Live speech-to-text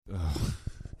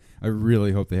I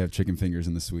really hope they have chicken fingers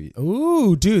in the suite.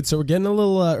 Ooh, dude. So we're getting a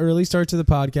little early start to the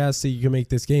podcast so you can make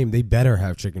this game. They better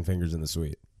have chicken fingers in the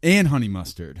suite. And honey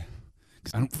mustard.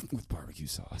 Because I don't fuck with barbecue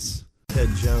sauce. Ted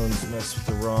Jones messed with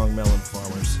the wrong melon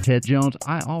farmers. Ted Jones,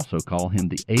 I also call him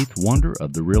the eighth wonder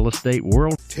of the real estate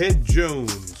world. Ted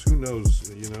Jones, who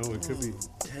knows, it could be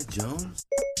Ted Jones?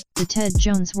 The Ted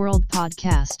Jones World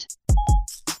Podcast.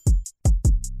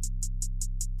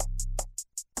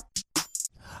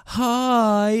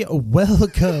 Hi,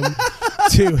 welcome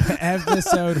to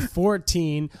episode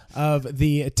 14 of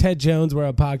the Ted Jones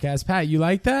World Podcast. Pat, you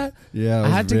like that? Yeah, I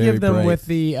had to give them bright. with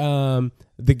the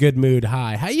good mood.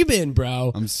 Hi, how you been,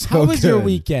 bro? I'm so How was good. your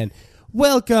weekend?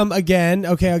 Welcome again.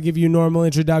 Okay, I'll give you a normal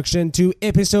introduction to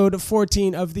episode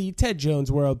 14 of the Ted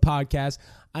Jones World Podcast.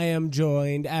 I am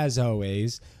joined, as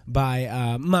always,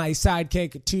 by my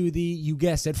sidekick to the, you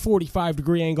guessed it,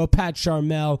 45-degree angle, Pat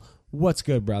Charmel. What's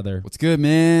good, brother? What's good,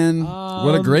 man?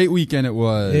 What a great weekend it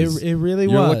was. It really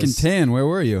You're was. looking tan. Where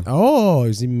were you? Oh, it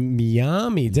was in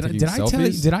Miami. Did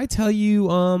taking I tell you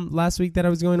last week that I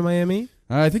was going to Miami?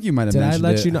 I think you might have mentioned it. Did I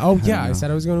let you know? Oh, yeah. don't I know.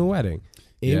 said I was going to a wedding.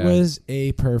 It Yeah. was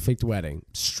a perfect wedding.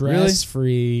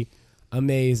 Stress-free,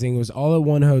 amazing. It was all at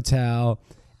one hotel,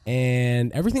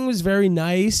 and everything was very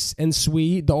nice and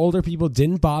sweet. The older people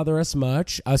didn't bother us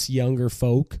much, us younger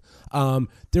folk.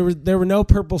 There were no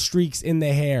purple streaks in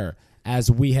the hair,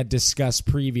 as we had discussed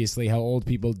previously, how old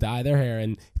people dye their hair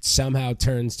and it somehow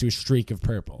turns to a streak of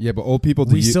purple. Yeah, but old people,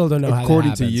 We still don't know how that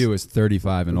according to happens. you, is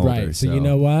 35 and older. Right. So you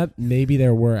know what? Maybe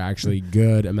there were actually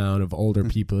good amount of older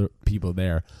people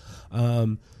there.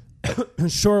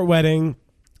 Short wedding.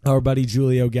 Our buddy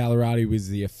Giulio Gallerati was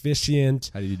the officiant.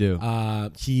 How did you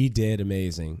do? He did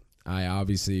amazing. I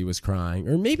obviously was crying,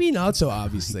 or maybe not so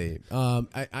obviously.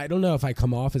 I don't know if I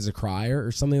come off as a crier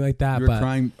or something like that. You were but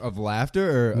crying of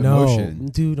laughter or no, emotion?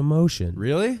 dude, emotion.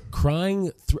 Really?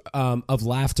 Crying of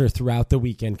laughter throughout the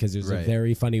weekend because it was a Right.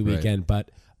 very funny weekend, but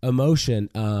emotion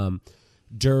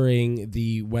during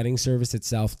the wedding service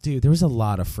itself, dude. There was a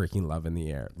lot of freaking love in the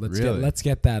air. Let's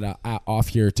get that off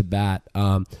here to bat.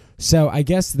 So I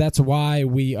guess that's why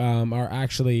we are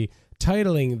actually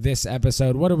titling this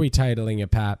episode. What are we titling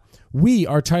it, Pat? We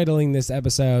are titling this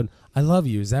episode "I Love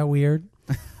You." Is that weird?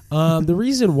 The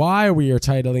reason why we are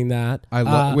titling that,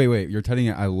 wait. You're titling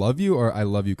it "I love you" or "I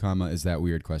love you," comma, is that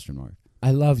weird? Question mark.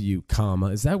 I love you, comma.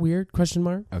 Is that weird? Question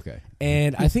mark. Okay.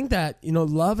 And I think that,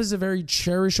 love is a very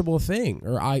cherishable thing.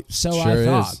 I Sure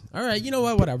thought. is. All right, you know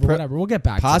what? Whatever. We'll get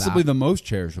back Possibly to the most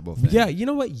cherishable thing. that. Yeah, you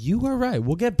know what? You are right.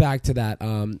 We'll get back to that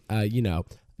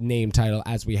name title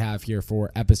as we have here for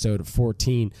episode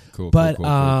 14. Cool. But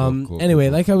Cool.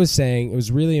 anyway, like I was saying, it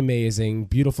was really amazing,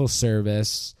 beautiful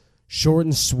service, short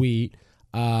and sweet.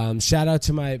 Shout out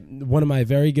to one of my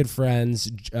very good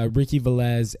friends, Ricky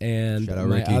Velez, and Shout out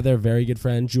my Ricky. other very good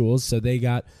friend, Jules. So they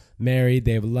got married.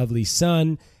 They have a lovely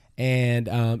son, and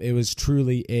it was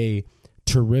truly a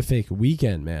terrific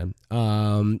weekend, man.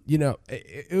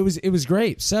 It was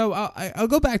great. So I'll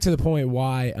go back to the point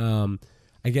why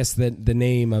I guess the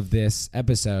name of this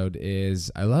episode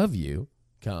is "I Love You,"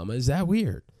 comma. Is that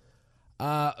weird?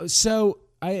 So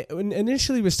I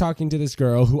initially was talking to this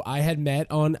girl who I had met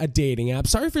on a dating app.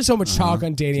 Sorry for so much talk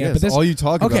on dating app, Yes, but this all you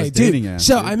talk about is dating apps.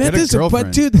 So Dude. I met Get a this, but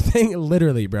girlfriend. dude, the thing,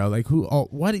 literally, bro, like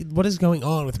what is going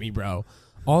on with me, bro?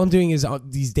 All I'm doing is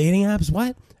these dating apps.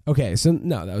 What? Okay, so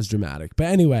no, that was dramatic. But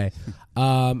anyway,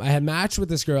 I had matched with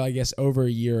this girl, I guess, over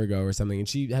a year ago or something, and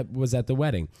she was at the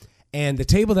wedding. And the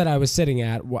table that I was sitting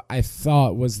at, what I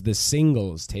thought was the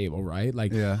singles table, right?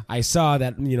 Like, Yeah. I saw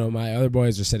that, my other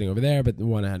boys were sitting over there, but the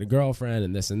one had a girlfriend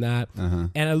and this and that. Uh-huh.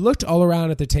 And I looked all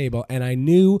around at the table, and I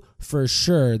knew for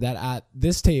sure that at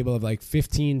this table of like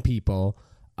 15 people,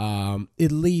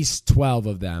 at least 12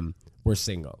 of them were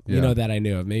single. Yeah. That I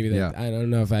knew of. Maybe Yeah. I don't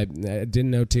know if I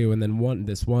didn't know two, and then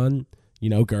this one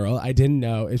girl, I didn't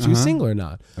know if she was single or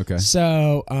not. Okay.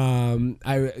 So,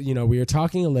 we were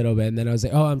talking a little bit, and then I was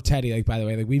like, "Oh, I'm Teddy. Like, by the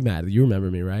way, like we met. You remember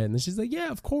me, right?" And then she's like,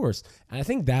 "Yeah, of course." And I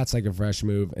think that's like a fresh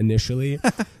move initially,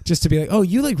 just to be like, "Oh,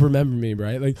 you like remember me,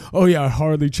 right?" Like, "Oh yeah, I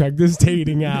hardly checked this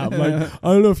dating app. Like,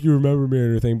 I don't know if you remember me or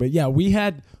anything, but yeah, we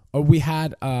had,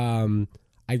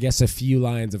 I guess a few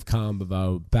lines of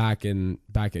combo back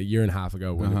a year and a half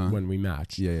ago when we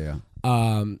matched. Yeah.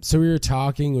 So we were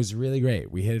talking. It was really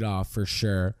great. We hit it off for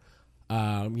sure.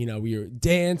 We were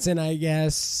dancing, I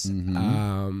guess.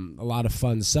 Mm-hmm. A lot of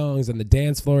fun songs on the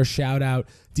dance floor. Shout out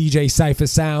DJ Cypher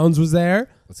Sounds was there.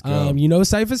 Let's go. You know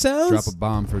Cypher Sounds? Drop a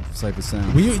bomb for Cypher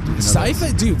Sounds.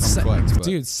 Cypher, dude,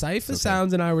 Flex, Cypher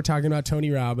Sounds and I were talking about Tony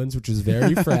Robbins, which was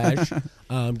very fresh,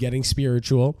 getting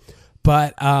spiritual.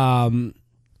 But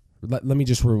let me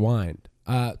just rewind.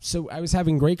 So I was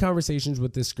having great conversations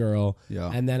with this girl,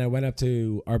 and then I went up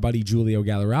to our buddy Giulio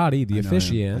Gallerati, the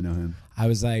officiant. I know him. I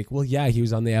was like, well, yeah, he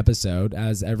was on the episode,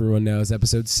 as everyone knows,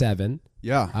 episode 7.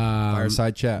 Yeah,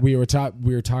 fireside chat. We were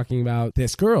talking about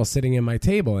this girl sitting in my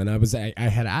table, and I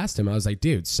had asked him, I was like,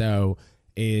 dude, so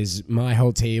is my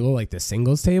whole table like the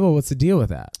singles table? What's the deal with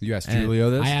that? You asked Giulio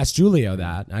this? I asked Giulio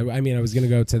that. I mean, I was going to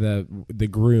go to the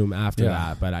groom after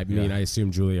that, but I mean, I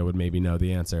assumed Giulio would maybe know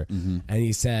the answer. Mm-hmm. And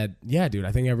he said, yeah, dude,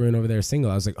 I think everyone over there is single.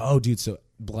 I was like, oh, dude, so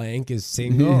blank is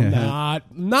single? Not,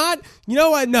 you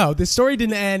know what? No, the story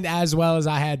didn't end as well as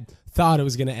I had thought it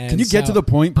was going to end. Can you get to the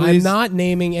point, please? I'm not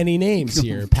naming any names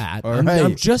here, Pat.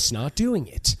 I'm just not doing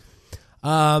it.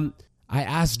 I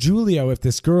asked Giulio if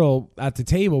this girl at the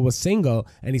table was single,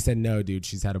 and he said, no, dude,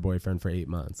 she's had a boyfriend for 8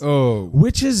 months. Oh.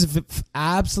 Which is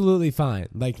absolutely fine.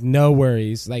 Like, no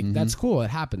worries. Like, that's cool. It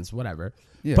happens, whatever.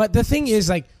 Yeah. But the thing is,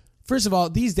 like, first of all,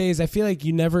 these days, I feel like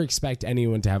you never expect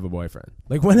anyone to have a boyfriend.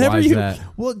 Like, whenever Why is that?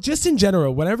 Well, just in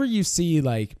general, whenever you see,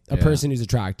 like, a person who's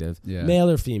attractive, male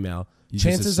or female,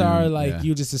 chances are, like,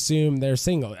 you just assume they're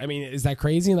single. I mean, is that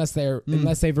crazy? Unless they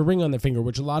have a ring on their finger,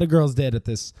 which a lot of girls did at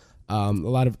this a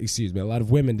lot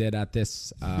of women did at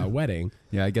this wedding.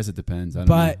 Yeah, I guess it depends. I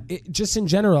don't know. Just in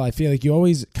general, I feel like you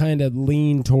always kind of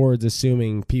lean towards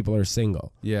assuming people are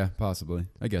single. Yeah, possibly.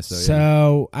 I guess so.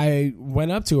 So I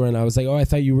went up to her and I was like, "Oh, I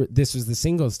thought this was the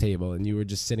singles table, and you were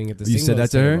just sitting at the singles table." You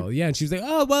said that to her? Yeah, and she was like,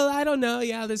 "Oh, well, I don't know.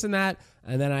 Yeah, this and that."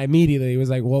 And then I immediately was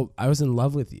like, "Well, I was in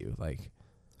love with you." Like,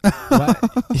 what?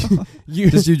 you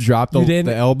dropped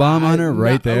the L-bomb on her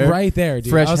right there,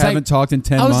 dude. Fresh, haven't talked in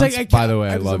 10 months. Like, by the way,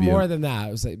 I love you. More than that,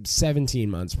 it was like 17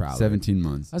 months, probably. 17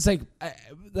 months. I was like,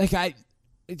 I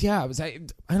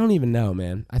don't even know,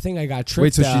 man. I think I got tricked.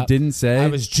 Wait, so she didn't say? I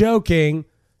was joking.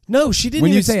 No, she didn't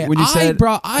even say it. I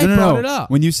brought it up.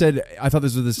 When you said, I thought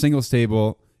this was the singles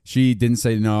table, she didn't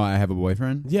say, no, I have a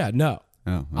boyfriend? Yeah, no.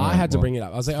 Oh, I had to bring it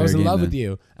up. I was like, I was in love with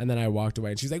you. And then I walked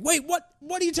away and she's like, wait, what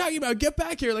are you talking about? Get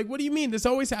back here. Like, what do you mean? This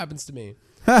always happens to me.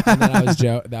 And then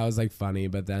that was like funny.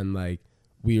 But then like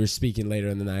we were speaking later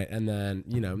in the night and then,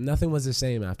 nothing was the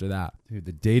same after that. Dude,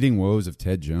 the dating woes of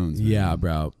Ted Jones. Man. Yeah,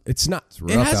 bro. It's not. It's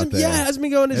rough out there. Yeah, it hasn't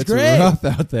been going as It's great. rough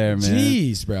out there, man.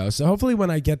 Jeez, bro. So hopefully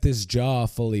when I get this jaw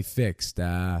fully fixed,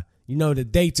 the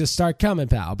dates will start coming,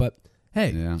 pal. But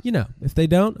hey, if they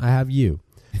don't, I have you.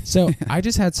 So I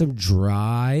just had some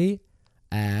dry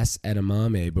ass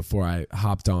edamame before I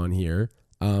hopped on here.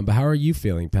 But how are you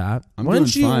feeling, Pat? I'm doing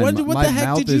fine. What the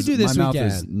heck did you do this weekend? My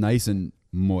mouth is nice and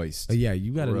moist. Oh, yeah,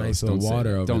 you got a nice little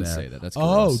water over there. Don't say that. That's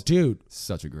gross. Oh, dude.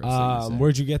 Such a gross thing to say.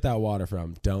 Where'd you get that water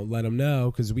from? Don't let them know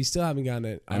because we still haven't gotten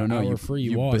it. I don't know.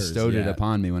 You bestowed it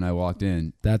upon me when I walked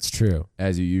in. That's true.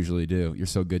 As you usually do. You're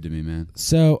so good to me, man.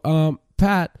 So,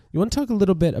 Pat, you want to talk a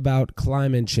little bit about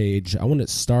climate change? I want to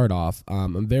start off.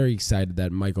 I'm very excited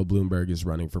that Michael Bloomberg is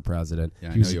running for president.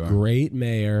 Yeah, he was a great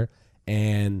mayor,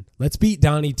 and let's beat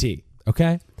Donnie T.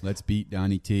 Okay? Let's beat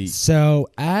Donnie T. So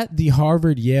at the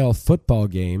Harvard-Yale football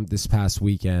game this past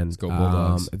weekend, Let's go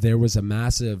Bulldogs. There was a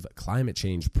massive climate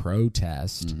change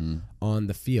protest on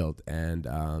the field,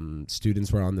 and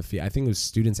students were on the field. I think it was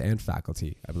students and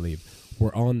faculty, I believe,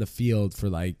 were on the field for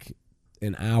like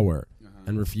an hour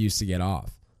and refused to get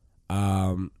off.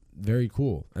 Very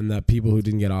cool. And the people who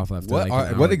didn't get off after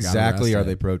what exactly are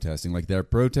they protesting? Like they're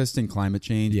protesting climate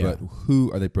change, but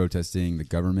who are they protesting? The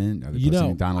government? Are they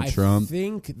protesting Donald Trump? I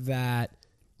think that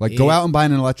go out and buy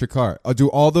an electric car. Do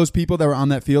all those people that were on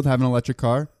that field have an electric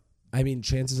car? I mean,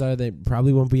 chances are they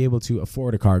probably won't be able to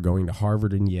afford a car going to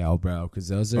Harvard and Yale, bro, because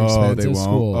those are expensive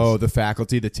schools. Oh, the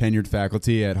tenured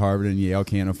faculty at Harvard and Yale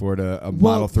can't afford a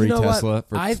Model 3 Tesla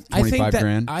for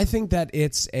 $25,000. I think that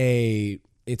it's a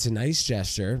nice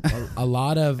gesture. A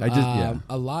lot of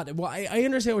Well, I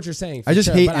understand what you're saying. I just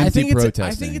hate empty protesting.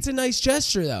 I think it's a nice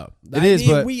gesture, though.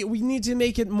 But we need to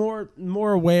make it more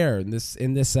aware in this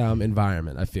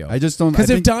environment. I feel I just don't because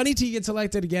if Donnie T gets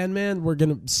elected again, man, we're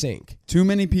gonna sink. Too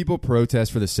many people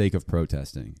protest for the sake of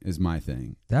protesting is my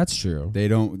thing. That's true. They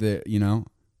don't.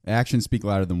 Actions speak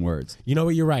louder than words. You know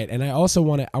what? You're right, and I also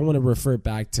want to refer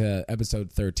back to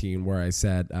episode 13 where I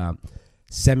said.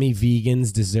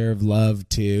 Semi-vegans deserve love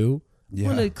too. I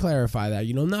want to clarify that.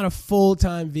 I'm not a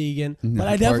full-time vegan, but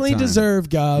I definitely deserve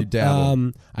I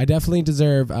definitely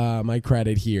deserve my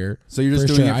credit here. So you're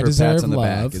just doing it for pats on the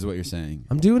back is what you're saying.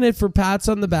 I'm doing it for pats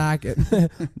on the back.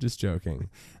 Just joking.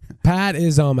 Pat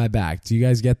is on my back. Do you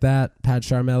guys get that? Pat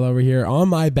Charmel over here on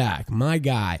my back. My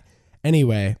guy.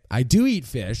 Anyway, I do eat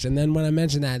fish, and then when I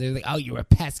mention that, they're like, oh, you're a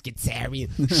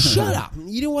pescatarian. Shut up.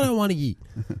 You know what I want to eat.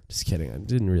 Just kidding. I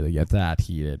didn't really get that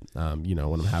heated, when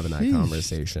I'm having that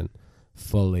conversation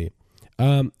fully.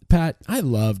 Pat, I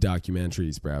love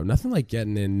documentaries, bro. Nothing like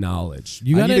getting in knowledge.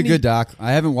 I need a good doc.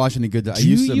 I haven't watched any good. I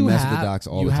used to mess with the docs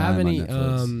all the time on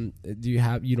Netflix. Do you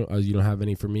have? You don't have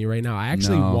any for me right now. I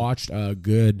actually watched a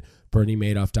good Bernie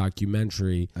Madoff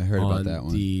documentary. I heard on about that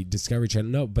one. The Discovery Channel.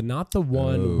 No, but not the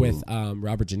one with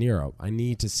Robert De Niro. I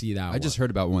need to see that. I just heard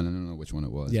about one. I don't know which one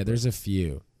it was. Yeah, there's a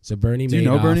few. So Bernie Madoff. Do you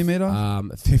know Bernie Madoff?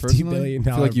 $50 billion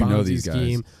I feel like you know Ponzi these guys.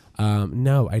 scheme.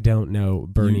 No, I don't know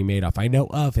Bernie Madoff. I know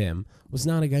of him. Was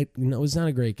not a guy. No, was not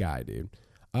a great guy, dude.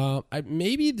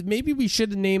 Maybe we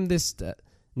should have named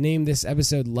this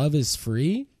episode "Love Is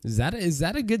Free." Is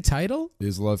that a good title?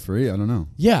 Is love free? I don't know.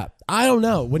 Yeah, I don't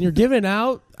know. When you're giving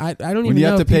out, I don't even you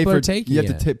know have to if pay people for are taking you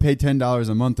have to pay $10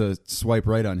 a month to swipe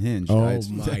right on Hinge. Oh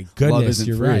my goodness,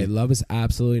 you're right. Love is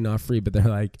absolutely not free, but they're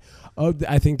like, oh,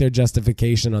 I think their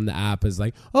justification on the app is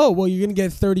like, oh, well, you're gonna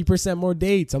get 30% more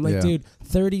dates. I'm like, dude,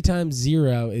 30 times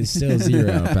 0 is still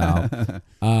 0, pal.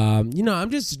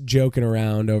 I'm just joking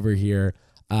around over here.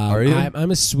 Are you? I'm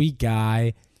a sweet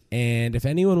guy. And if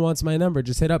anyone wants my number,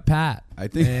 just hit up Pat. I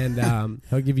think, and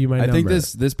he'll give you my number. I think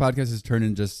this podcast has turned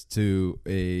into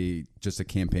just a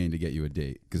campaign to get you a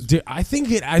date. Dude, I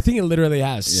think it literally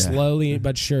has, slowly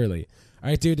but surely. All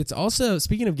right, dude. It's also,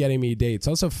 speaking of getting me a date, it's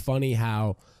also funny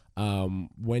how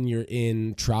when you're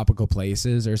in tropical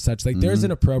places or such, like there's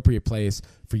an appropriate place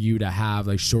for you to have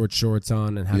like short shorts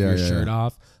on and have your shirt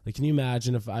off. Like, can you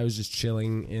imagine if I was just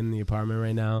chilling in the apartment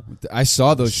right now? I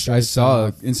saw those. I saw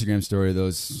an Instagram story.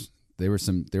 Those they were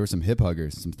some hip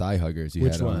huggers, some thigh huggers. You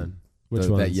Which had one? On. Which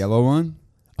one? That yellow one.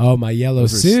 Oh, my yellow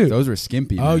suit. Those were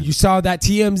skimpy. Oh, man. you saw that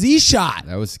TMZ shot?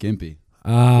 That was skimpy.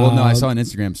 Well, no, I saw an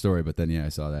Instagram story, but then I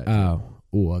saw that. Oh.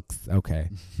 Ooh, okay.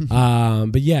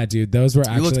 But yeah, dude, those were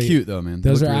actually. You look cute though, man.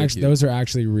 Those are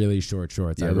actually really short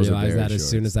shorts. Yeah, I realized that as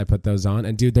soon as I put those on.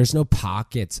 And dude, there's no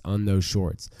pockets on those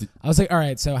shorts. I was like, all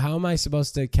right, so how am I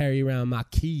supposed to carry around my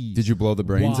keys? Did you blow the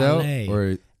brains out?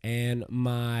 And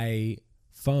my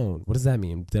phone. What does that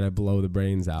mean? Did I blow the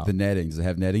brains out? The netting. Does it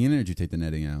have netting in it, or did you take the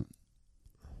netting out?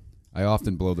 I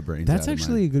often blow the brains out. That's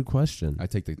actually a good question. I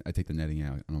take the netting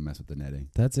out. I don't mess with the netting.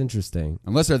 That's interesting.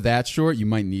 Unless they're that short, you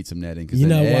might need some netting because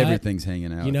everything's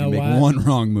hanging out. You know if you what? make one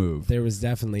wrong move. There was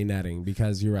definitely netting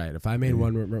because you're right. If I made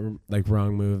one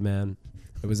wrong move, man,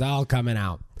 it was all coming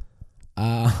out.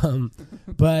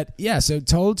 But yeah, so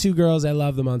told 2 girls I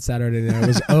love them on Saturday night. I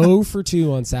was 0 for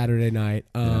 2 on Saturday night.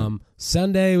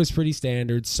 Sunday was pretty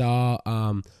standard. Saw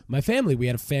my family. We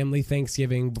had a family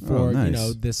Thanksgiving before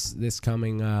this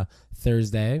coming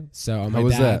Thursday. So on my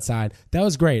dad's side, that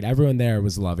was great. Everyone there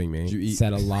was loving me. Did you eat?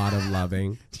 Said a lot of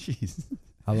loving. Jeez.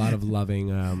 A lot of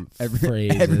loving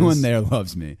phrases. Everyone there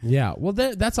loves me. Yeah, well,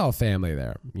 that's all family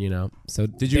there, So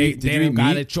did you eat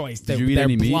got meat? a choice. Did you eat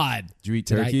any meat? Blood. Did you eat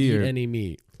turkey? Did I eat any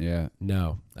meat? Yeah.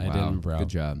 No, I didn't, bro. Good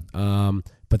job.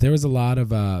 But there was a lot of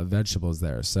vegetables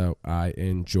there, so I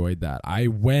enjoyed that. I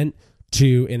went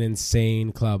to an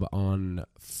insane club on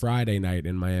Friday night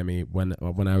in Miami when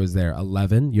I was there.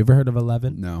 11. You ever heard of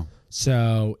 11? No.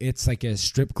 So it's like a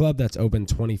strip club that's open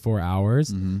 24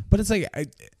 hours, but it's like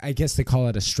I guess they call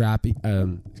it a strappy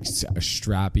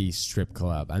strip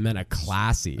club. I meant a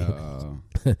classy,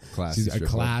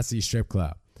 classy strip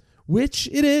club. Which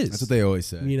it is. That's what they always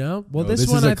say. Well, no, this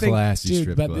one is a I think, classy dude,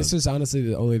 strip but club. this is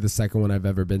honestly only the second one I've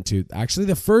ever been to. Actually,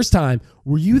 the first time,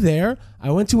 were you there?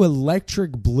 I went to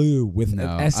Electric Blue with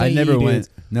SAE. I never went.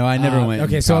 No, I never went.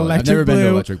 Okay, so I've never been to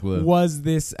Electric Blue. Was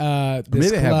this club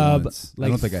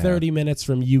like 30 minutes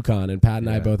from UConn, and Pat and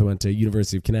I both went to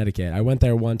University of Connecticut. I went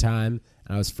there one time,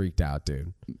 and I was freaked out,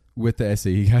 dude. With the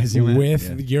SAE guys you went?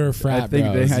 With your frat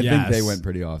bros. I think they went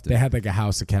pretty often. They had like a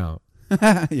house account.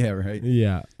 Yeah, right.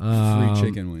 Yeah, free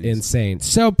chicken wings. Insane.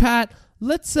 So, Pat,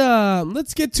 let's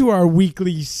get to our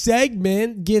weekly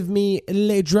segment. Give me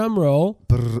a drum roll.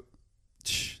 That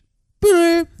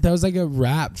was like a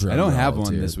rap drum. I don't have roll,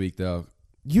 one dude. this week though.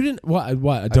 You didn't what? Don't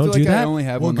I feel do like that. I only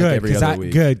have one good, like every other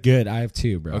week. Good. I have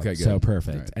 2, bro. Okay, good. So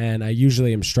perfect. Right. And I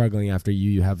usually am struggling after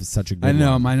you have such a good. I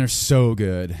know one. mine are so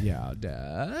good. Yeah.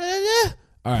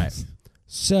 All right.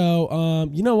 So,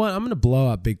 you know what? I'm going to blow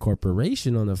up big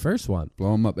corporation on the first one.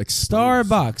 Blow them up.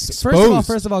 Starbucks. Exposed.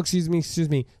 First of all, excuse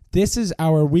me. This is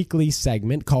our weekly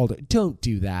segment called Don't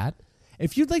Do That.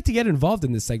 If you'd like to get involved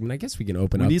in this segment, I guess we can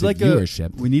open up to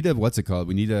viewership. We need what's it called?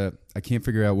 I can't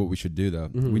figure out what we should do though.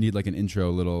 We need like an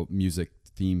intro little music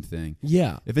theme thing.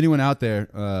 Yeah. If anyone out there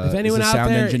is a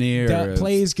sound engineer that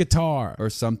plays guitar or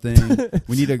something,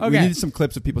 we need some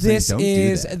clips of people saying don't do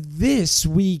that. This is this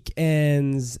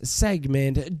weekend's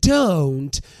segment,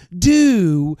 Don't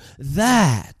Do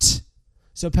That.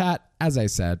 So, Pat, as I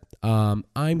said,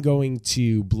 I'm going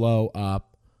to blow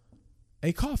up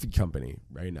a coffee company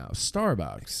right now,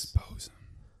 Starbucks. Expose them.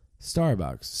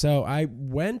 Starbucks. So I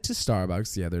went to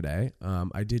Starbucks the other day.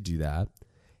 I did do that,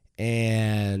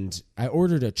 and I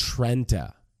ordered a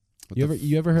Trenta.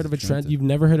 You ever heard of a Trenta? You've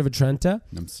never heard of a Trenta?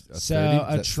 So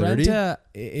a Trenta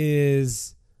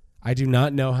is, I do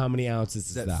not know how many ounces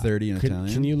is that. 30 in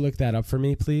Italian? Can you look that up for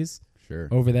me, please? Sure.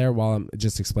 Over there while I'm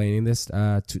just explaining this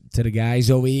to the guys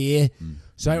over here.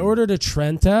 So I ordered a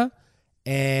Trenta,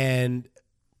 and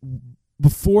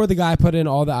before the guy put in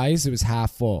all the ice, it was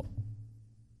half full.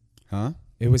 Huh?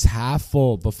 It was half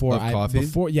full before coffee?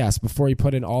 Before he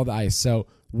put in all the ice. So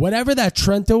whatever that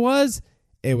Trenta was,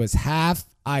 it was half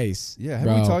ice. Yeah,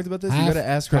 haven't we talked about this? You got to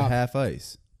ask for half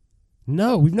ice.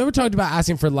 No, we've never talked about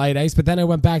asking for light ice, but then I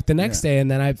went back the next day, and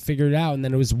then I figured it out, and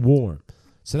then it was warm.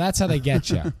 So that's how they get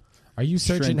you. Are you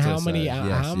searching Trenta how many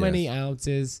size. many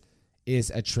ounces is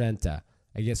a Trenta?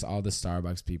 I guess all the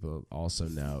Starbucks people also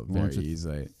know very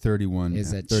easily. 31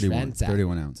 is a 31, Trenta.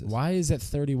 31 ounces. Why is it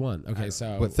 31? Okay,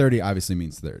 so but 30 obviously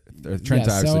means 30.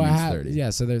 Trenta obviously means 30. Yeah,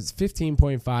 so there's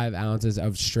 15.5 ounces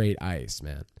of straight ice,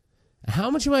 man.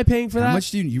 How much am I paying for that? How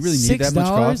much do you really need that much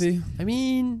coffee? I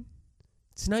mean,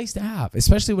 it's nice to have,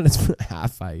 especially when it's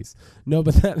half ice. No,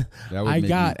 but then I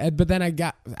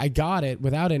got it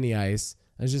without any ice.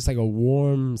 It was just like a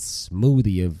warm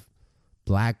smoothie of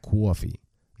black coffee.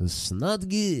 It was not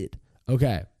good.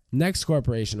 Okay, next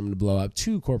corporation I'm going to blow up.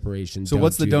 2 corporations. So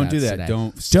what's the don't do that? Today.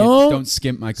 Don't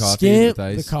skimp my coffee skimp with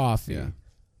ice. the coffee. Yeah.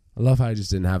 I love how I just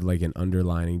didn't have like an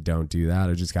underlining don't do that.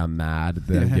 I just got mad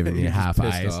that I'm giving you half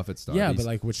ice. Off at yeah, but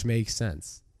like which makes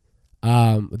sense.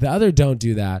 The other don't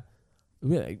do that.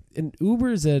 And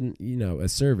Uber's a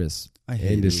service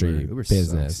industry Uber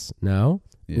business. Sucks. No?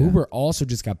 Yeah. Uber also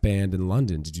just got banned in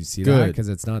London. Did you see that? Because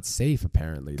it's not safe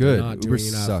apparently. Good. They're not Uber doing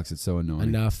sucks. It's so annoying.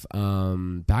 Enough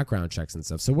background checks and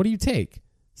stuff. So what do you take?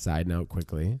 Side note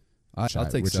quickly. I'll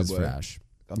take which Subway. Is fresh.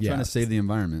 I'm trying to save the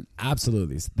environment.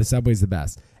 Absolutely. The Subway's the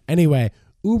best. Anyway,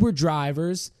 Uber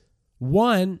drivers,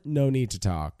 no need to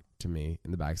talk to me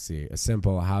in the back seat. A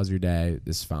simple "How's your day?"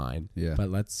 is fine. Yeah. But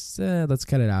let's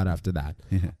cut it out after that.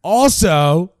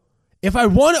 Also, if I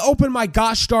want to open my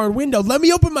gosh darn window, let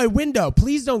me open my window.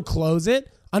 Please don't close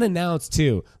it unannounced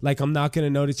too. Like I'm not going to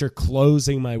notice you're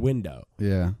closing my window.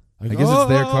 Yeah. Like, I guess it's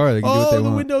their car. They can do what they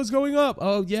want. The window's going up.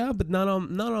 Oh yeah, but not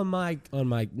on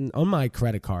my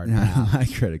credit card. Not on my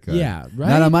credit card. Yeah, right.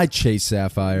 Not on my Chase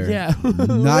Sapphire. Yeah,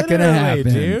 not gonna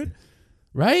happen, dude.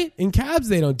 Right? In cabs,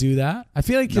 they don't do that. I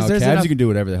feel like because there's cabs, enough, you can do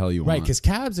whatever the hell you want. Right? Because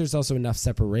cabs, there's also enough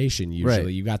separation. Usually,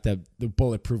 Right. You got the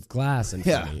bulletproof glass in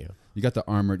front of you. You got the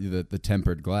armored, the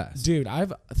tempered glass. Dude,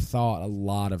 I've thought a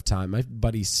lot of time. My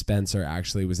buddy Spencer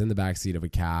actually was in the backseat of a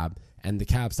cab, and the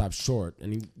cab stopped short,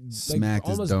 and he smacked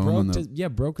his almost dome broke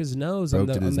on broke his nose on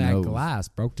that nose. glass.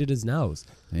 Broke his nose.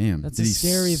 Damn. That's Did a he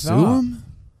scary sue thought. him?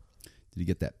 Did he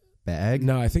get that bag?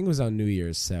 No, I think it was on New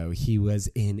Year's, so he was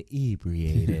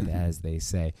inebriated, as they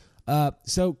say.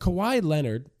 So Kawhi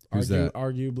Leonard,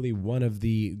 arguably one of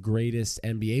the greatest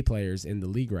NBA players in the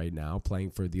league right now, playing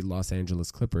for the Los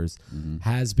Angeles Clippers,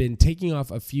 has been taking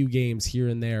off a few games here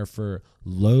and there for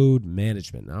load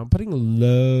management. Now, I'm putting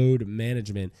load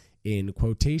management in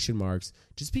quotation marks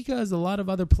just because a lot of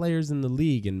other players in the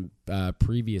league and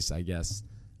previous, I guess,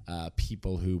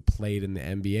 people who played in the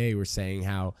NBA were saying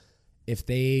how if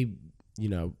they,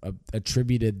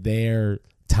 attributed their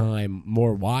time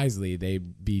more wisely,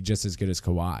 they'd be just as good as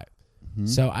Kawhi.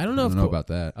 So I don't know about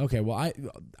that. Okay, well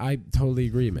I totally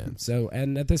agree, man. So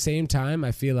and at the same time,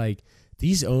 I feel like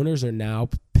these owners are now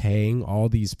paying all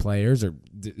these players, or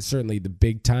certainly the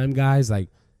big time guys, like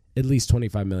at least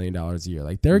 $25 million a year.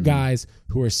 Like there are guys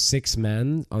who are 6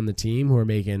 men on the team who are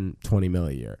making $20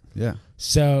 million a year. Yeah.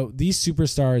 So these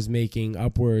superstars making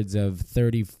upwards of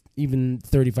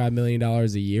 $35 million a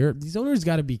year. These owners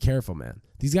got to be careful, man.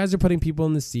 These guys are putting people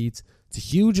in the seats. It's a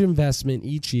huge investment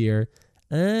each year.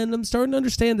 And I'm starting to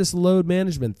understand this load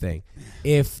management thing.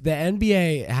 If the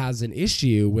NBA has an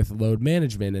issue with load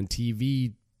management and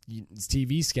TV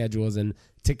schedules and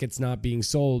tickets not being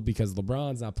sold because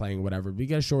LeBron's not playing, whatever, we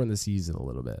got to shorten the season a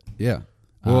little bit. Yeah.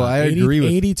 Well, I agree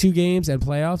with 82 games and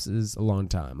playoffs is a long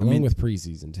time, along with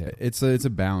preseason too. It's a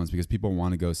balance because people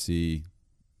want to go see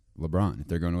LeBron. If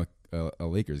they're going to a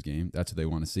Lakers game, that's what they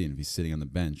want to see. And if he's sitting on the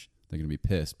bench, they're going to be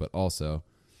pissed. But also,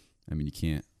 I mean, you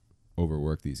can't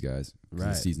overwork these guys because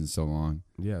the season's so long.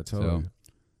 Yeah, totally. So,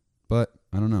 but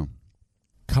I don't know.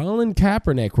 Colin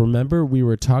Kaepernick, remember we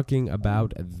were talking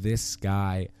about this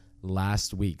guy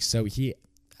last week. So he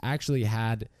actually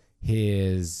had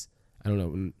his, I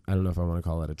don't know if I want to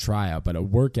call it a tryout, but a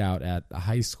workout at a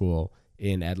high school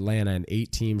in Atlanta, and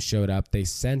 8 teams showed up. They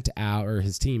sent out, or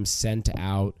his team sent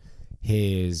out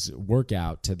his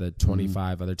workout to the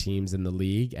 25 other teams in the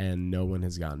league, and no one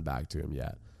has gotten back to him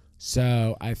yet.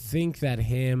 So I think that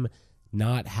him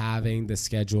not having the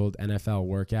scheduled NFL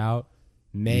workout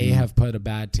may have put a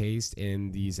bad taste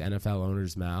in these NFL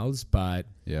owners' mouths, but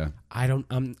Yeah.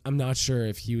 I'm not sure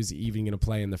if he was even going to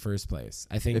play in the first place.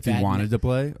 I think If he wanted to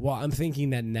play, well, I'm thinking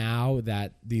that now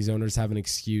that these owners have an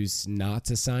excuse not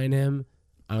to sign him,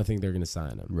 I don't think they're going to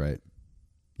sign him. right?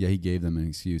 Yeah, he gave them an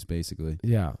excuse basically.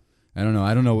 Yeah. I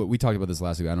don't know. We talked about this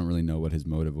last week. I don't really know what his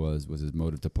motive was. Was his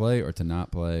motive to play or to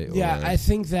not play? Yeah, or... I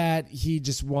think that he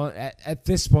just at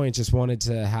this point just wanted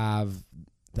to have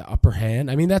the upper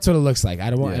hand. I mean, that's what it looks like. I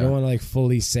don't want to like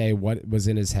fully say what was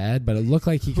in his head, but it looked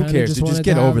like he kind of just wanted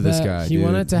get to over have this the, guy. He dude.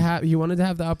 wanted to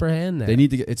have the upper hand there. They need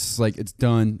to get. It's like it's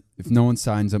done. If no one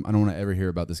signs him, I don't want to ever hear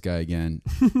about this guy again.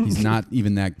 He's not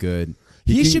even that good.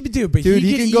 He should be but dude.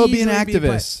 he can go be an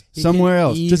activist somewhere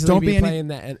else. Just don't be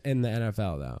playing in the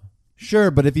NFL though.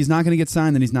 Sure, but if he's not going to get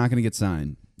signed, then he's not going to get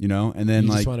signed. You know, and then You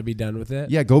like just want to be done with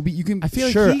it. yeah, go be. You can. I feel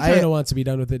sure, like he kind of wants to be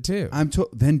done with it too.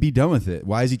 Then be done with it.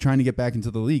 Why is he trying to get back into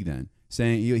the league then?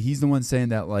 Saying he's the one saying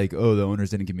that like, oh, the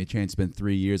owners didn't give me a chance. It's been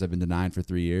 3 years. I've been denied for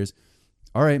 3 years.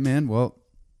 All right, man. Well,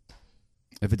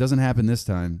 if it doesn't happen this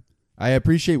time, I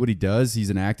appreciate what he does. He's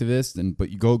an activist, but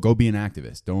you go be an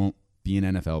activist. Don't be an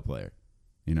NFL player.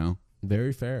 You know.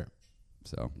 Very fair.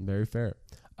 So Very fair.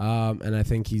 And I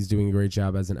think he's doing a great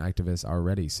job as an activist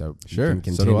already. So Sure, he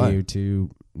can so do I. continue to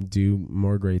do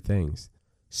more great things.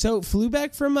 So flew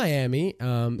back from Miami.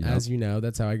 As you know,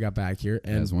 that's how I got back here.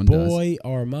 And As one boy,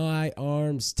 are my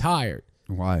arms tired.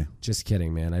 why? Just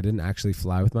kidding, man. I didn't actually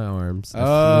fly with my arms. I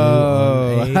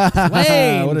Oh, flew on a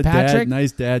plane, what a Patrick.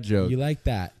 nice dad joke. You like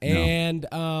that? No.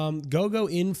 And GoGo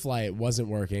in flight wasn't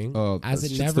working. Oh, as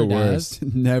it's it just never the does.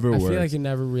 worst. Never I works. feel like it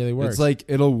never really works. It's like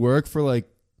it'll work for like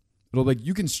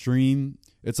you can stream.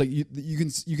 It's like you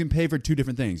can pay for two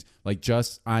different things, like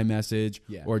just iMessage,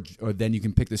 Yeah. or then you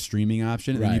can pick the streaming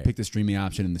option, and then you Right. pick the streaming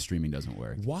option, and the streaming doesn't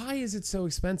work. why is it so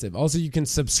expensive? Also, you can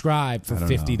subscribe for I don't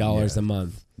know. $50 Yeah. a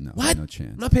month. No, What? no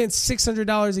chance. I'm not paying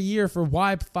 $600 a year for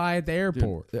Wi-Fi at the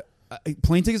airport.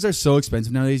 Plane tickets are so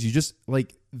expensive nowadays. You just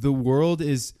like the world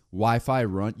is Wi-Fi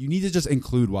run. You need to just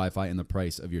include Wi-Fi in the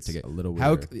price of your ticket. a little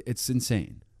How weird. it's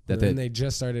insane that And then they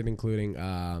just started including,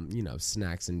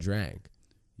 snacks and drink.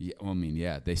 Yeah, well, I mean,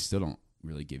 yeah, they still don't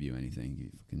really give you anything.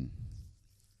 You fucking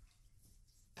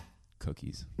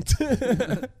cookies,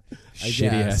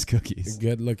 shitty ass cookies.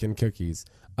 Good-looking cookies.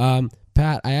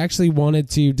 Pat, I actually wanted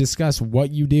to discuss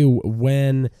what you do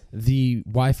when the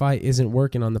Wi-Fi isn't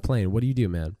working on the plane. What do you do,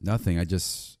 man? Nothing.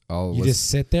 I'll You just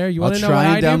sit there? You I'll want to know what try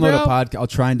I and do, download bro? a podcast. I'll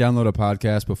try and download a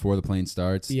podcast before the plane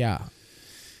starts. Yeah.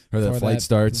 Or the Before flight that-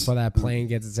 starts. Before that plane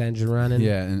gets its engine running.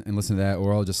 Yeah, and listen to that.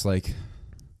 Or I'll just like,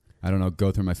 I don't know,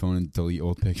 go through my phone and delete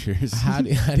old pictures. How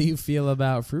do you feel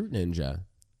about Fruit Ninja?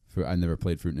 I never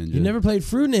played Fruit Ninja. You never played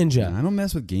Fruit Ninja? I don't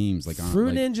mess with games like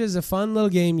Fruit Ninja is a fun little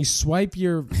game. You swipe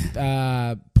your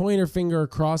pointer finger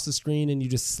across the screen and you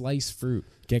just slice fruit.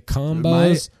 Get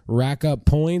combos, rack up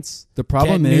points. The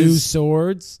problem get new is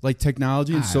swords. like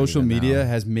technology and I don't social even media know.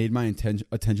 has made my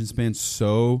attention span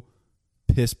so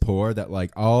piss poor that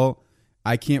like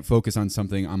I can't focus on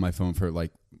something on my phone for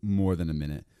like more than a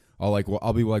minute.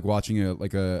 I'll be like watching a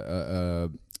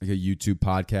YouTube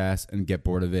podcast and get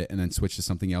bored of it and then switch to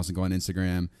something else and go on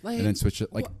Instagram and then switch to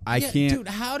I can't. Dude,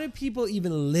 how did people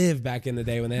even live back in the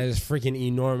day when they had this freaking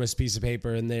enormous piece of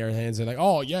paper in their hands? They're like,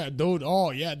 oh yeah, dude, oh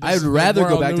yeah. this I'd is the rather go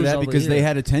world back to news that over because they here."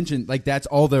 had attention. Like that's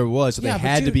all there was, so Yeah, they but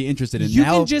had to dude, be interested in. You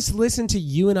Now can just listen to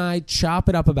you and I chop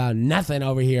it up about nothing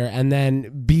over here, and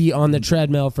then be on the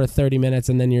treadmill for 30 minutes,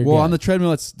 and then you're well good. on the treadmill,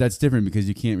 that's different because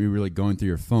you can't be really going through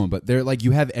your phone. But they're like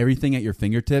you have everything at your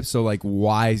fingertips, so like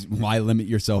why limit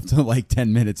yourself to like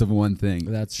 10 minutes of one thing?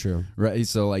 That's true. Right,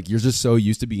 so like you're just so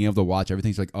used to being able to watch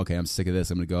everything. So like, okay, I'm sick of this.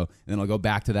 I'm gonna go, and then I'll go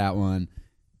back to that one.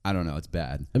 I don't know. It's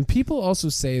bad. And people also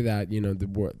say that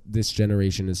this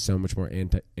generation is so much more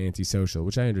antisocial,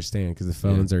 which I understand because the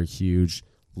phones are huge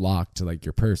lock to like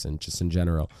your person just in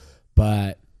general.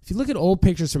 But if you look at old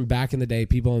pictures from back in the day,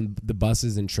 people on the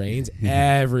buses and trains,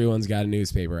 everyone's got a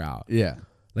newspaper out. Yeah.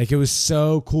 Like it was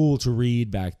so cool to read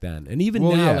back then. And even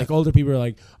Well, now, yeah. like older people are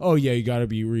like, oh yeah, you got to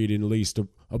be reading at least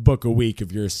a book a week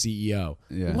if you're a CEO.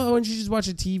 Yeah. Well, why don't you just watch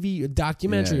a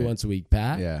documentary Yeah. once a week,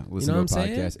 Pat? Yeah, you listen know to what a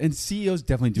I'm saying? podcast. And CEOs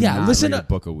definitely do Yeah, not listen read to- a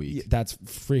book a week. Yeah, that's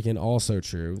freaking also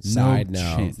true. Side note.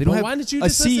 chance. They But don't have- why don't you a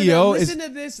just CEO listen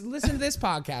to this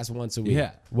podcast once a week?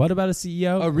 Yeah. What about a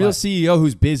CEO? A real What? CEO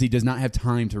who's busy does not have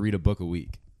time to read a book a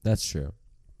week. That's true.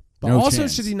 But No also,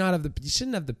 chance. you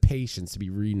shouldn't have the patience to be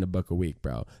reading a book a week,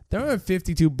 bro. There are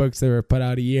 52 books that were put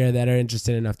out a year that are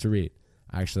interesting enough to read.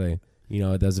 Actually,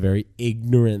 that's a very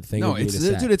ignorant thing. No, of me to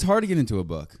say. dude, it's hard to get into a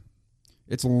book.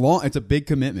 It's long. It's a big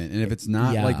commitment, and if it's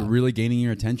not like really gaining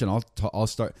your attention, I'll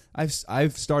start.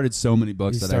 I've started so many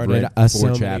books that I've read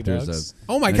 4 chapters of.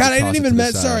 Oh my god! I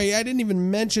didn't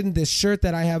even mention this shirt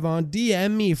that I have on.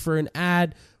 DM me for an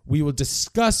ad. We will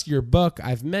discuss your book.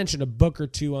 I've mentioned a book or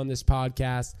 2 on this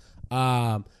podcast,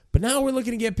 but now we're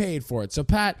looking to get paid for it. So,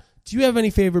 Pat, do you have any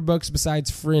favorite books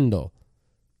besides Frindle?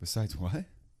 Besides what?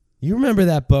 You remember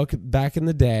that book back in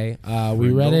the day. We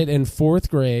read it in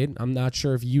 4th grade. I'm not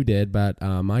sure if you did, but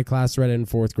my class read it in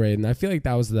 4th grade. And I feel like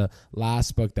that was the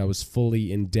last book that was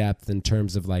fully in depth in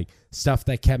terms of like stuff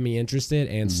that kept me interested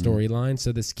and storyline.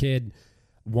 So this kid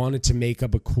wanted to make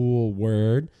up a cool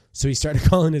word. So he started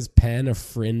calling his pen a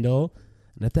frindle.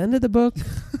 And at the end of the book,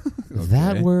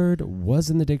 that word was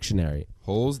in the dictionary.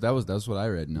 Holes? That's what I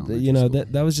read. No,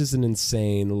 that was just an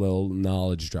insane little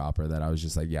knowledge dropper that I was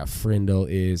just like, yeah, Frindle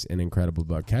is an incredible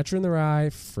book. Catcher in the Rye,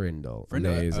 Frindle.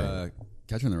 Amazing.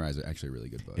 Catcher in the Rye is actually a really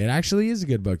good book. It actually is a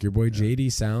good book. Your boy J.D.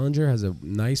 Salinger has a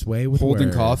nice way with Holden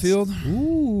words. Caulfield?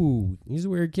 Ooh, he's a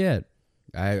weird kid.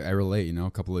 I relate, a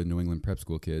couple of New England prep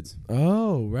school kids.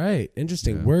 Oh, right.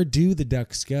 Interesting. Yeah. Where do the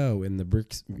Ducks go in the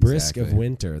brisk of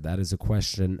winter? That is a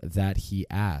question that he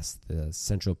asked the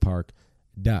Central Park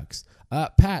Ducks.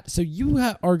 Pat, so you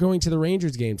are going to the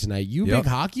Rangers game tonight. You a big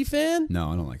hockey fan?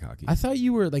 No, I don't like hockey. I thought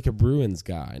you were like a Bruins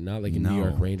guy, not like a New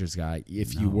York Rangers guy,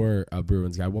 if you were a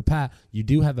Bruins guy. Well, Pat, you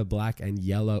do have a black and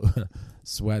yellow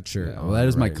sweatshirt. Yeah, well, that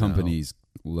is my company's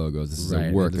logos. This is a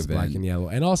work event. Black and yellow.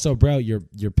 And also, bro, your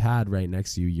pad right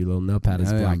next to you, your little notepad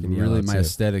is black and yellow. Really, my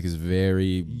aesthetic is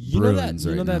very Bruins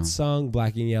You know that song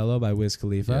Black and Yellow by Wiz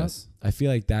Khalifa? Yes. I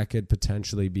feel like that could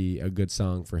potentially be a good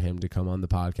song for him to come on the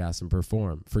podcast and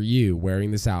perform. For you,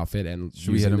 wearing this outfit and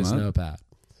using this notepad.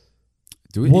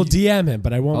 We'll DM him,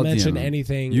 but I won't mention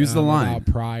anything. Use the line.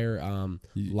 About prior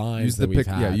lines that we've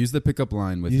had. Yeah, use the pickup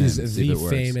line with him. Use the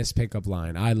famous pickup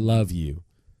line. I love you.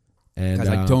 And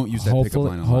I don't use that pickup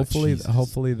line a lot.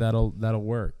 Hopefully that'll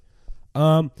work.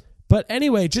 But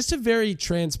anyway, just a very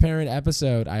transparent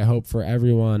episode, I hope, for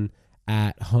everyone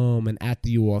at home and at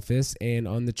the office and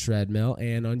on the treadmill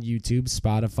and on YouTube,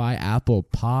 Spotify, Apple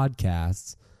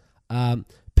Podcasts.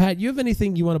 Pat, you have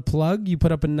anything you want to plug? You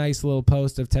put up a nice little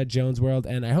post of Ted Jones World,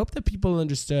 and I hope that people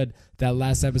understood that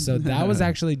last episode. That was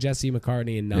actually Jesse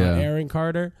McCartney and not Aaron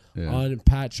Carter on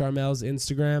Pat Charmel's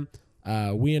Instagram.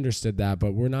 We understood that,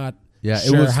 but we're not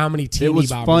sure how many teeny boppers. It was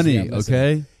funny,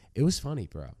 okay? It was funny,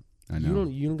 bro. I know.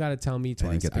 You don't got to tell me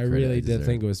twice. I really really did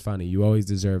think it was funny. You always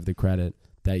deserve the credit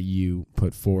that you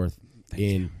put forth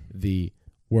in the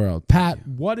world. Pat,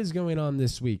 what is going on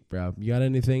this week, bro? You got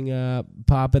anything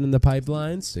popping in the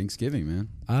pipelines? Thanksgiving,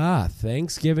 man.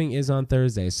 Thanksgiving is on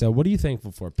Thursday. So what are you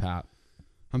thankful for, Pat?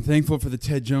 I'm thankful for the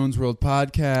Ted Jones World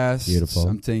podcast. Beautiful.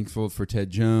 I'm thankful for Ted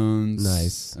Jones.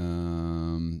 Nice.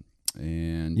 And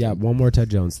one more Ted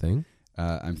Jones thing.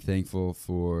 I'm thankful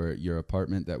for your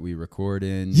apartment that we record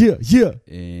in. Yeah.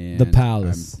 And the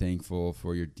Palace. I'm thankful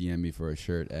for your DM me for a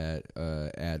shirt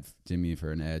DM me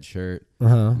for an ad shirt.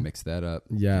 Mix that up.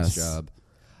 Yes. Nice job.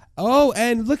 Oh,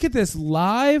 and look at this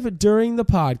live during the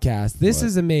podcast. This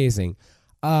is amazing.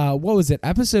 What was it?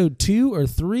 Episode 2 or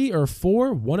 3 or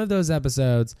 4? One of those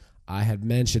episodes, I had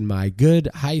mentioned my good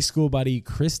high school buddy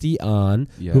Christy Ahn,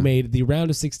 who made the round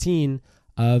of 16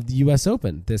 of the U.S.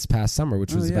 Open this past summer,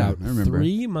 which was about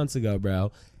 3 months ago,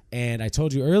 bro. And I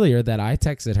told you earlier that I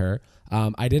texted her.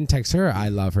 I didn't text her, I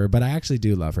love her, but I actually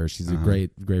do love her. She's a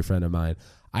great friend of mine.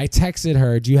 I texted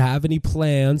her, do you have any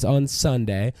plans on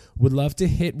Sunday? Would love to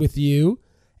hit with you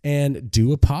and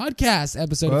do a podcast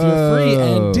episode if you're free.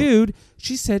 And dude,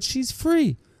 she said she's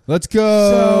free. Let's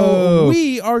go. So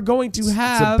we are going to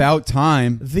have... It's about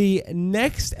time. The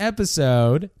next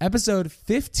episode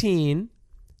 15...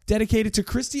 dedicated to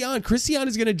Christy Ahn. Christy Ahn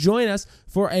is going to join us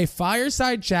for a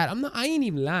fireside chat. I ain't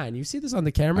even lying. You see this on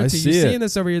the camera too. You're seeing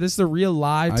this over here. This is the real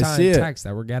live time text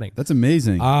that we're getting. That's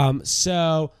amazing.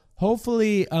 So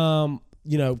hopefully,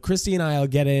 Christy and I will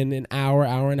get in an hour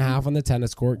and a half on the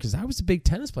tennis court because I was a big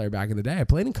tennis player back in the day. I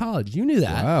played in college. You knew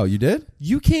that. Wow, you did?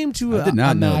 You came to a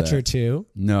match or two.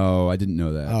 No, I didn't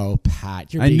know that. Oh,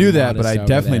 Pat, I knew that, but I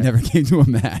definitely never came to a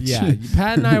match. Yeah,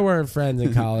 Pat and I weren't friends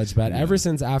in college, but ever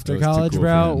since after college,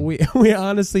 bro, we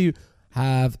honestly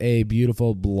have a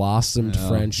beautiful blossomed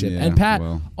friendship. And Pat,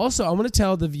 also, I want to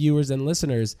tell the viewers and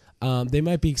listeners, they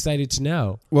might be excited to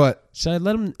know. What? Should I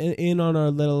let them in on our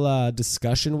little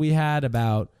discussion we had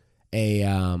about a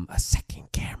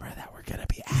second camera that we're going to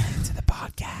be adding to the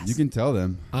podcast? You can tell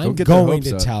them. I'm going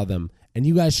to tell them. And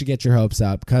you guys should get your hopes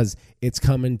up because it's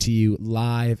coming to you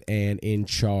live and in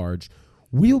charge.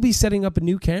 We'll be setting up a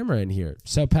new camera in here.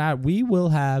 So, Pat, we will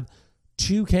have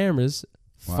 2 cameras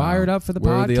Wow. fired up for the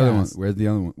Where podcast. Are the other one? Where's the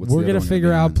other one? What's We're the other gonna one figure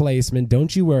be out on? placement.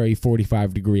 Don't you worry.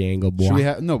 45-degree angle, boy. Should we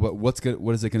have no? But what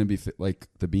is it going to be? Like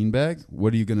the beanbag?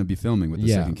 What are you going to be filming with the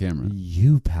second camera?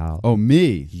 You, pal. Oh,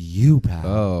 me. You, pal.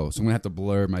 Oh, so I'm gonna have to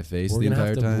blur my face We're the gonna entire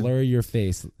have to time. blur your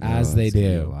face Oh, as they that's gonna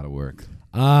be do. a lot of work.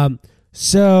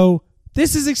 So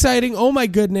this is exciting. Oh my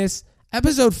goodness.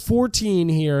 Episode 14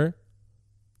 here.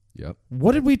 Yep.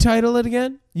 What did we title it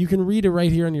again? You can read it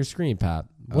right here on your screen, Pat.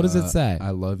 What does it say? I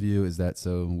love you. Is that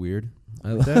so weird?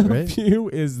 I that love right? you.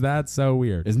 Is that so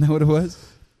weird? Isn't that what it was?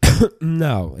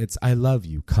 No, it's I love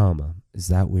you, comma. Is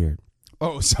that weird?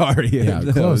 Oh, sorry. Yeah,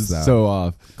 That close was though. so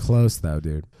off. Close though,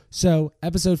 dude. So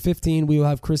episode 15, we will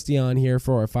have Christy on here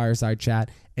for our fireside chat,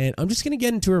 and I'm just gonna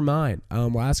get into her mind.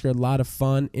 We'll ask her a lot of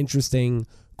fun, interesting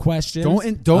questions.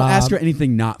 Don't ask her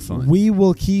anything not fun. We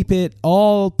will keep it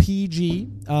all PG,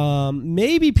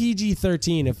 maybe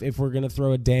PG-13 if we're gonna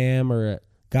throw a damn or a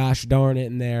gosh darn it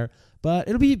in there. But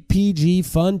it'll be PG,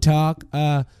 fun talk.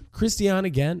 Christiane,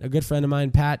 again, a good friend of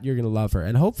mine. Pat, you're going to love her.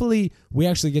 And hopefully we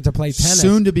actually get to play tennis.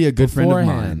 Soon to be a good friend of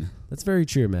beforehand. mine. That's very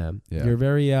true, man. Yeah. You're a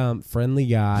very friendly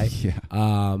guy. Yeah.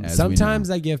 As Sometimes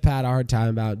we know. I give Pat a hard time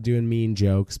about doing mean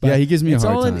jokes. But Yeah, he gives me a it's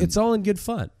hard all time. It's all in good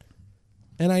fun.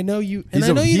 And I know you. And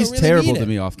I know He's you don't really terrible mean to it.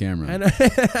 me off camera. And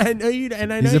I know you.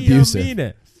 And I know He's you don't abusive. mean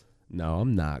it. No,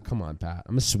 I'm not. Come on, Pat.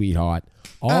 I'm a sweetheart.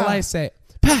 All I say,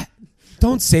 Pat,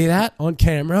 don't say that on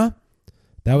camera.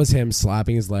 That was him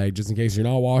slapping his leg, just in case you're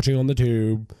not watching on the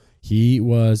tube. He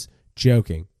was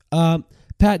joking.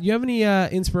 Pat, you have any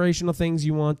inspirational things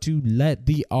you want to let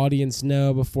the audience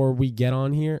know before we get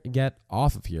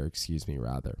off of here? Excuse me,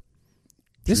 rather.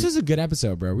 This was a good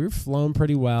episode, bro. We were flowing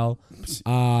pretty well.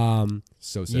 So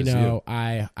says You know,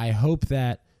 I hope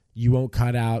that you won't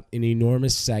cut out an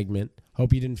enormous segment.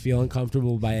 Hope you didn't feel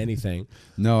uncomfortable by anything.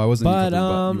 No, I wasn't. But,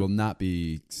 But you will not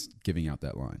be giving out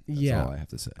that line. That's yeah. all I have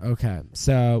to say. Okay,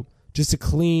 so just a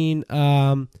clean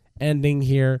ending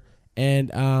here. And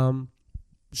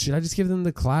should I just give them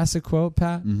the classic quote,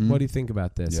 Pat? Mhm. What do you think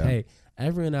about this? Yeah. Hey,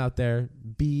 everyone out there,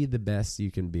 be the best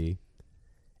you can be.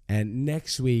 And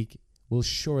next week will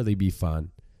surely be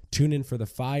fun. Tune in for the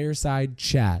fireside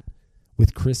chat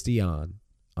with Christiane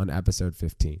on episode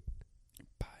 15.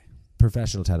 Bye.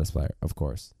 Professional tennis player, of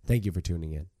course. Thank you for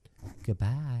tuning in.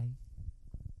 Goodbye.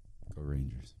 Go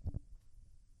Rangers.